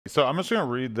So I'm just gonna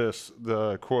read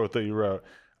the quote that you wrote.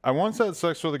 I once had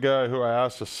sex with a guy who I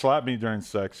asked to slap me during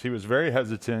sex. He was very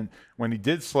hesitant. When he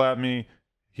did slap me,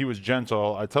 he was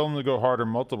gentle. I told him to go harder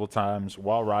multiple times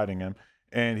while riding him,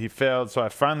 and he failed. So I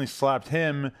finally slapped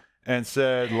him and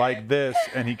said, like this,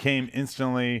 and he came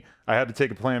instantly. I had to take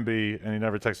a plan B, and he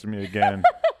never texted me again.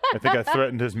 I think I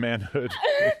threatened his manhood.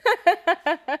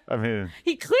 I mean,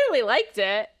 he clearly liked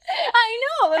it. I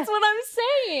know, that's what I'm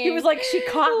saying. He was like, she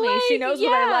caught me. She knows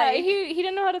what I like. He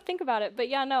didn't know how to think about it. But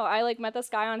yeah, no, I like met this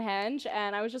guy on Hinge,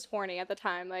 and I was just horny at the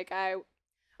time. Like I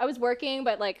was working,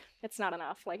 but like it's not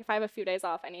enough. Like if I have a few days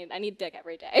off, I need dick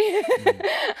every day.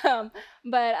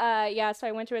 Yeah, so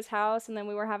I went to his house, and then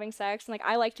we were having sex, and like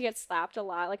I like to get slapped a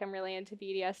lot. Like I'm really into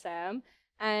BDSM,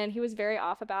 and he was very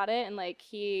off about it. And like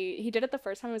he did it the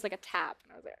first time. It was like a tap,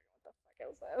 and I was like,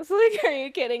 is this? Like, are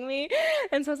you kidding me?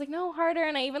 And so I was like, no, harder.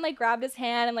 And I even like grabbed his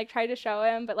hand and like tried to show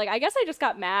him, but like I guess I just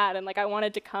got mad and like I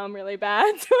wanted to come really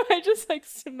bad, so I just like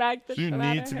smacked the shit out of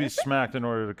him. You need to be smacked in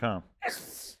order to come.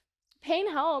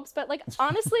 Pain helps, but like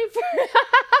honestly,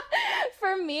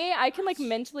 for me, I can like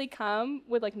mentally come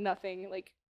with like nothing.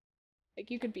 Like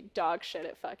you could be dog shit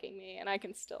at fucking me, and I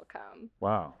can still come.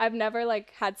 Wow. I've never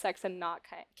like had sex and not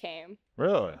came.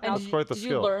 Really? That's quite the skill.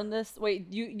 skill. Did you learn this? Wait,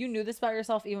 you knew this about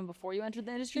yourself even before you entered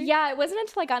the industry? Yeah, it wasn't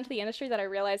until I got into the industry that I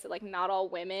realized that like not all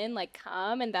women like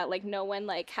come, and that like no one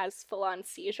like has full-on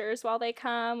seizures while they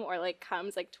come, or like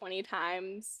comes like 20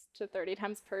 times to 30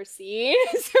 times per scene.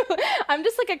 So I'm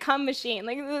just like a cum machine.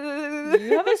 Like you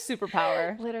have a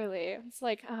superpower. Literally. It's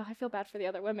like, oh, I feel bad for the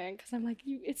other women because I'm like,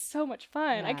 it's so much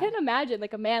fun. Yeah. I can't imagine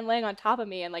like a man laying on top of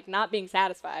me and like not being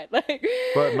satisfied. Like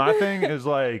But my thing is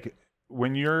like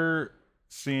when you're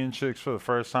seeing chicks for the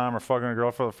first time or fucking a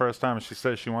girl for the first time and she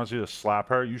says she wants you to slap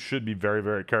her, you should be very,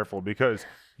 very careful because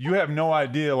you have no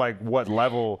idea like what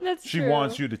level she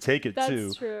wants you to take it to.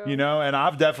 That's true. You know, and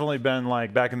I've definitely been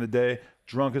like back in the day,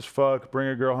 drunk as fuck, bring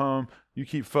a girl home, you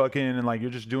keep fucking and like you're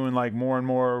just doing like more and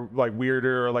more like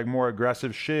weirder or like more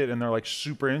aggressive shit and they're like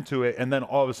super into it, and then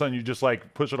all of a sudden you just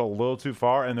like push it a little too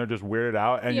far and they're just weirded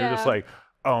out and you're just like,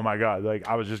 oh my god, like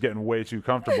I was just getting way too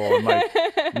comfortable and like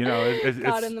you know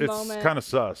it's kind of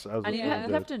sus. And you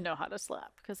have to know how to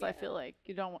slap because I feel like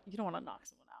you don't want to knock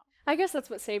someone out. I guess that's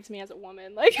what saves me as a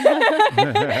woman. Like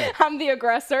I'm the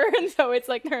aggressor, and so it's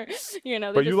like they're, you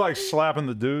know. But you like slapping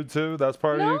the dude too? That's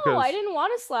part of you? No, I didn't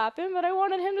want to slap him, but I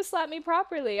wanted him to slap me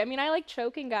properly. I mean, I like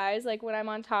choking guys. Like when I'm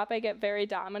on top, I get very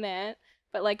dominant.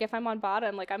 But like if I'm on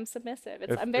bottom, like I'm submissive.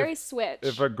 I'm very switch.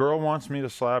 If a girl wants me to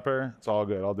slap her, it's all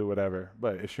good. I'll do whatever.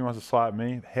 But if she wants to slap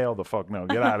me, hell the fuck no.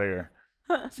 Get out of here.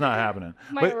 It's not happening.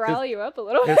 Might rile you up a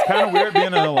little. It's kind of weird being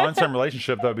in a long-term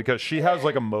relationship though, because she has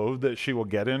like a mode that she will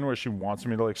get in where she wants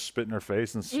me to like spit in her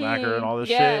face and smack her and all this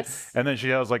shit. And then she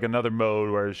has like another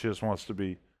mode where she just wants to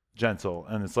be gentle,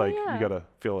 and it's like you gotta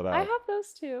feel it out. I have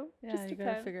those too. Yeah, you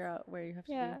gotta figure out where you have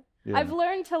to be. Yeah. I've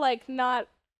learned to like not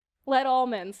let all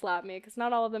men slap me because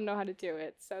not all of them know how to do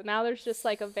it. So now there's just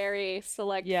like a very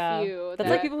select few. That's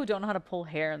like people who don't know how to pull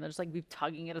hair and they're just like be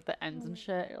tugging it at the ends and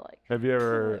shit. You're like, have you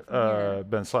ever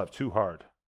been slapped too hard?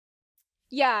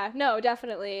 Yeah, no,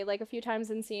 definitely. Like a few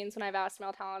times in scenes when I've asked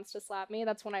male talents to slap me,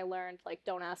 that's when I learned, like,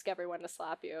 don't ask everyone to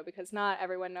slap you because not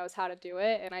everyone knows how to do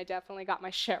it. And I definitely got my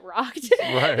shit rocked.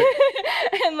 Right.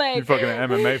 And like, you're fucking an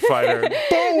MMA fighter.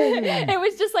 Boom! It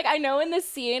was just like, I know in the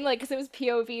scene, like, because it was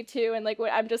POV too. And like,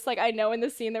 I'm just like, I know in the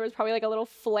scene there was probably like a little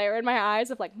flare in my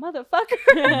eyes of like,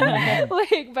 motherfucker.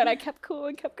 Like, but I kept cool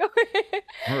and kept going.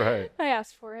 Right. I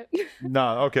asked for it.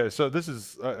 No, okay. So this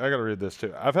is, I gotta read this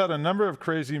too. I've had a number of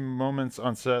crazy moments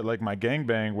on set, like my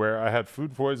gangbang, where I had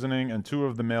food poisoning and 2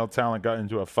 of the male talent got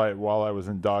into a fight while I was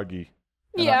in doggy.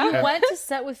 And you went to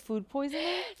set with food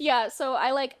poisoning? Yeah, so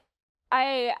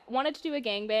I wanted to do a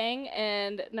gangbang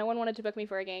and no one wanted to book me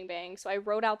for a gangbang, so I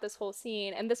wrote out this whole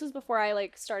scene, and this was before I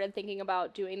like started thinking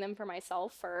about doing them for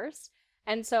myself first.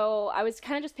 And so I was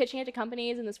kind of just pitching it to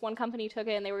companies, and this one company took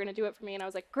it and they were going to do it for me, and I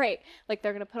was like, great, like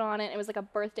they're going to put on it. It was like a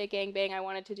birthday gangbang. I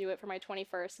wanted to do it for my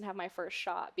 21st and have my first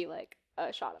shot be like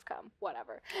a shot of cum,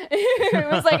 whatever.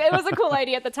 It was a cool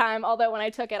idea at the time, although when I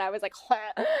took it I was like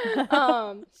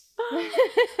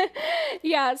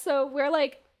yeah, so we're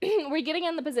like we're getting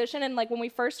in the position, and like when we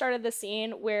first started the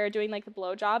scene, we're doing like the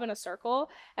blowjob in a circle,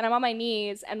 and I'm on my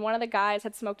knees, and one of the guys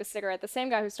had smoked a cigarette. The same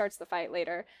guy who starts the fight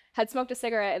later had smoked a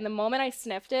cigarette, and the moment I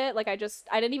sniffed it, like I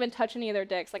didn't even touch any of their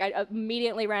dicks. Like I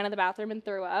immediately ran to the bathroom and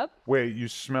threw up. Wait, you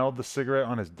smelled the cigarette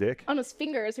on his dick? On his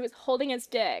fingers. He was holding his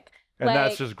dick. And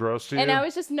that's just gross to you? And I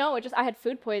was just, no, I had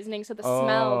food poisoning. So the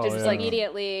smell just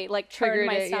immediately like triggered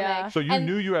my stomach. Yeah. So you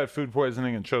knew you had food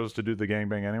poisoning and chose to do the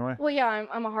gangbang anyway? Well, yeah,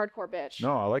 I'm a hardcore bitch.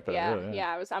 No, I like that.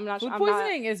 Yeah. Food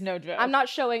poisoning is no joke. I'm not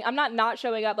showing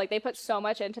up. Like they put so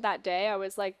much into that day. I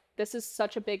was like, this is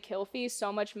such a big kill fee,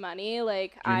 so much money.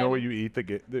 Like, do you know what you ate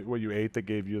that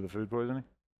gave you the food poisoning?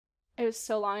 It was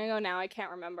so long ago now, I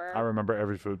can't remember. I remember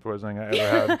every food poisoning I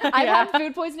ever had. I've had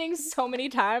food poisoning so many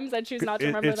times, I choose not to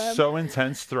remember them. It's so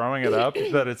intense throwing it up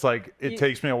that it's like, it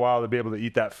takes me a while to be able to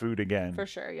eat that food again. For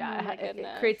sure, yeah. Oh my It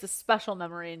goodness. creates a special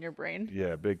memory in your brain.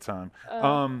 Yeah, big time.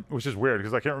 Which is weird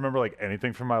because I can't remember like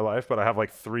anything from my life, but I have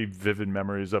like 3 vivid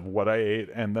memories of what I ate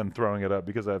and then throwing it up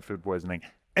because I had food poisoning.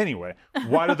 Anyway,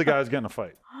 why did the guys get in a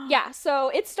fight? Yeah, so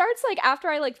it starts like after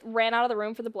I like ran out of the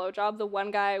room for the blowjob, the one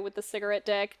guy with the cigarette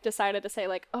dick decided to say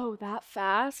like, oh, that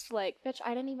fast? Like, bitch,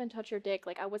 I didn't even touch your dick.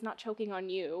 Like, I was not choking on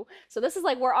you. So this is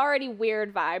like, we're already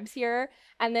weird vibes here.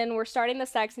 And then we're starting the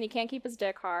sex and he can't keep his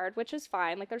dick hard, which is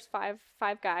fine. Like there's five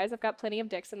guys. I've got plenty of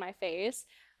dicks in my face.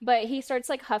 But he starts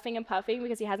like huffing and puffing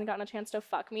because he hasn't gotten a chance to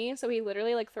fuck me. So he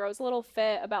literally like throws a little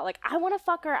fit about like, I want to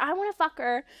fuck her. I want to fuck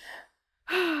her.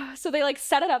 So they like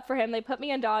set it up for him. They put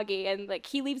me in doggy and like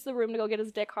he leaves the room to go get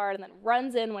his dick hard and then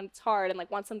runs in when it's hard and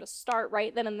like wants them to start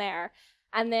right then and there.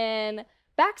 And then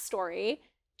backstory,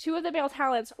 2 of the male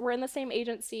talents were in the same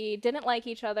agency, didn't like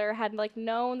each other, had like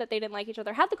known that they didn't like each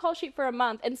other, had the call sheet for a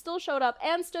month and still showed up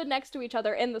and stood next to each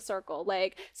other in the circle.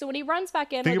 Like, so when he runs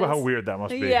back in, think about how weird that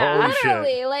must be. Yeah. Holy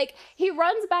literally, shit. like he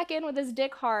runs back in with his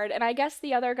dick hard, and I guess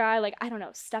the other guy, like I don't know,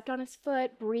 stepped on his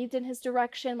foot, breathed in his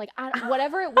direction, like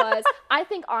whatever it was. I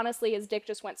think honestly his dick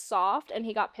just went soft, and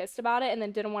he got pissed about it, and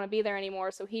then didn't want to be there anymore,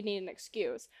 so he needed an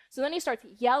excuse. So then he starts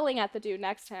yelling at the dude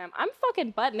next to him. I'm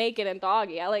fucking butt naked and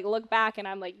doggy. I like look back, and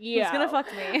I'm like, yeah, Who's gonna fuck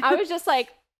me? I was just like,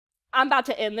 I'm about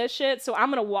to end this shit, so I'm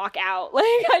gonna walk out. Like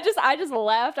I just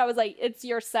left. I was like, it's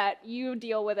your set, you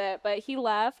deal with it. But he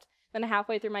left. Then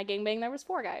halfway through my gangbang, there was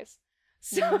 4 guys.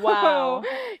 So Wow.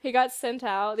 he got sent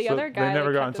out. The other guy, They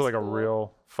never like, got kept into his like a cool.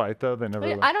 real fight though. They never.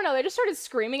 I don't know. They just started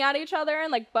screaming at each other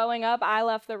and like bowing up. I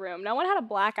left the room. No one had a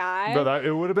black eye. But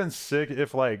it would have been sick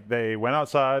if like they went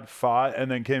outside, fought,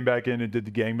 and then came back in and did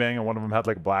the gangbang, and one of them had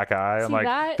like a black eye, and See like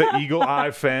that? the eagle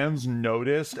eye fans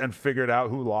noticed and figured out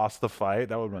who lost the fight.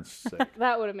 That would have been sick.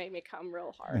 That would have made me come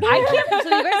real hard. I can't. So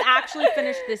you guys actually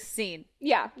finished this scene.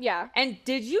 Yeah. And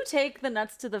did you take the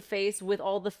nuts to the face with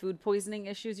all the food poisoning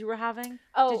issues you were having?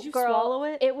 Oh, did you girl, swallow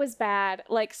it? It was bad.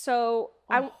 Like, so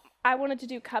Oh. I wanted to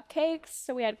do cupcakes.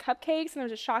 So we had cupcakes and there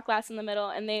was a shot glass in the middle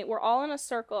and they were all in a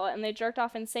circle and they jerked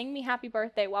off and sang me happy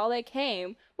birthday while they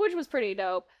came, which was pretty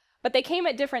dope. But they came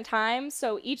at different times.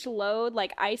 So each load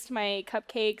like iced my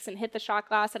cupcakes and hit the shot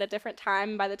glass at a different time.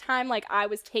 And by the time like I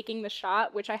was taking the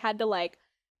shot, which I had to like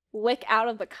lick out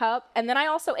of the cup, and then I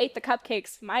also ate the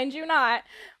cupcakes, mind you not,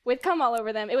 with cum all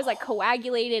over them. It was like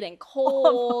coagulated and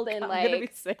cold and I'm like gonna be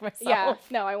sick myself. yeah,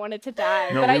 no, I wanted to die,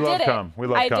 No, but we I love did cum. it. We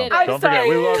love I cum. did it. I'm Don't sorry. forget,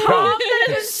 we love Tom cum. that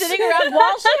has been sitting around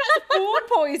while she has food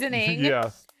poisoning. Yeah.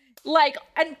 Like,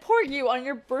 and poor you on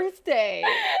your birthday.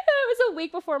 It was a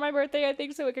week before my birthday, I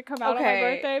think, so it could come out on my Okay.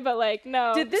 birthday. But like,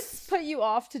 no. Did this put you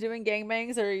off to doing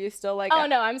gangbangs, or are you still like? Oh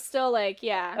no, I'm still like,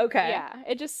 yeah. Okay. Yeah.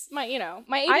 It just my agent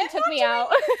I'm took not me out.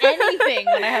 anything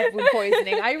when I have food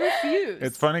poisoning. I refuse.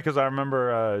 It's funny because I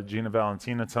remember Gina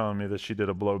Valentina telling me that she did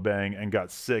a blow bang and got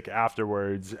sick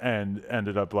afterwards and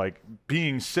ended up like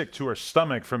being sick to her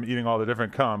stomach from eating all the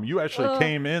different cum. You actually Ugh.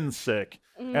 came in sick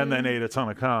and then ate a ton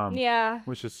of cum. Yeah.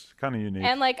 Which is kind of unique.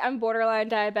 And like I'm borderline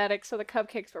diabetic, so the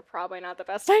cupcakes were probably not the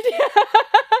best idea.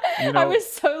 You know- I was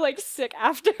so like sick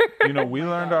after. You know, we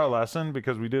learned our lesson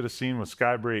because we did a scene with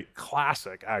Skybreak,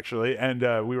 classic actually, and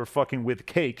we were fucking with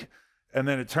cake. And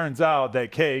then it turns out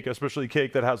that cake, especially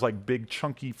cake that has like big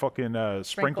chunky fucking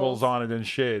sprinkles on it and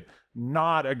shit,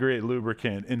 not a great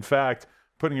lubricant. In fact,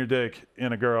 putting your dick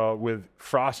in a girl with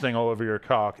frosting all over your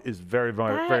cock is very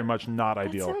much not That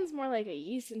ideal. sounds more like a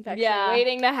yeast infection Yeah.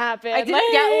 waiting to happen. I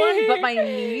didn't get one, but my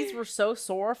knees were so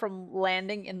sore from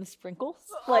landing in the sprinkles.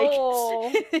 Like,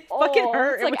 oh, it fucking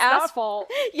hurt. It's It like was not-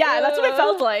 asphalt. Yeah, that's what it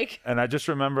felt like. And I just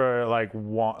remember like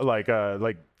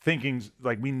thinking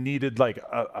like we needed like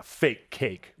a fake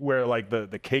cake where like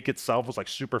the cake itself was like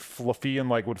super fluffy and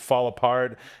like would fall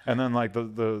apart, and then like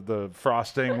the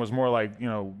frosting was more like, you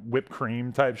know, whipped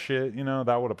cream type shit. You know,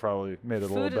 that would have probably made it a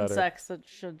little Food and better. sex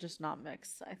should just not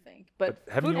mix, I think. But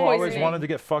Haven't food you always poisoning- wanted to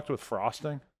get fucked with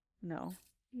frosting? No.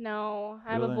 No,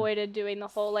 I've Really? avoided doing the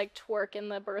whole like twerk in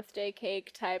the birthday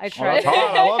cake type I shit. Oh, that's hot.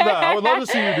 I love that. I would love to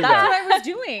see you do That's that. what I was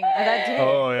doing that day.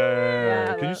 Oh yeah. Yeah,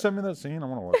 Can you that- send me that scene? I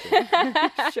want to watch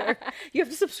it. Sure. You have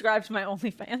to subscribe to my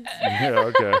OnlyFans. Yeah.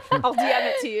 Okay. I'll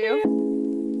DM it to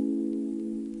you.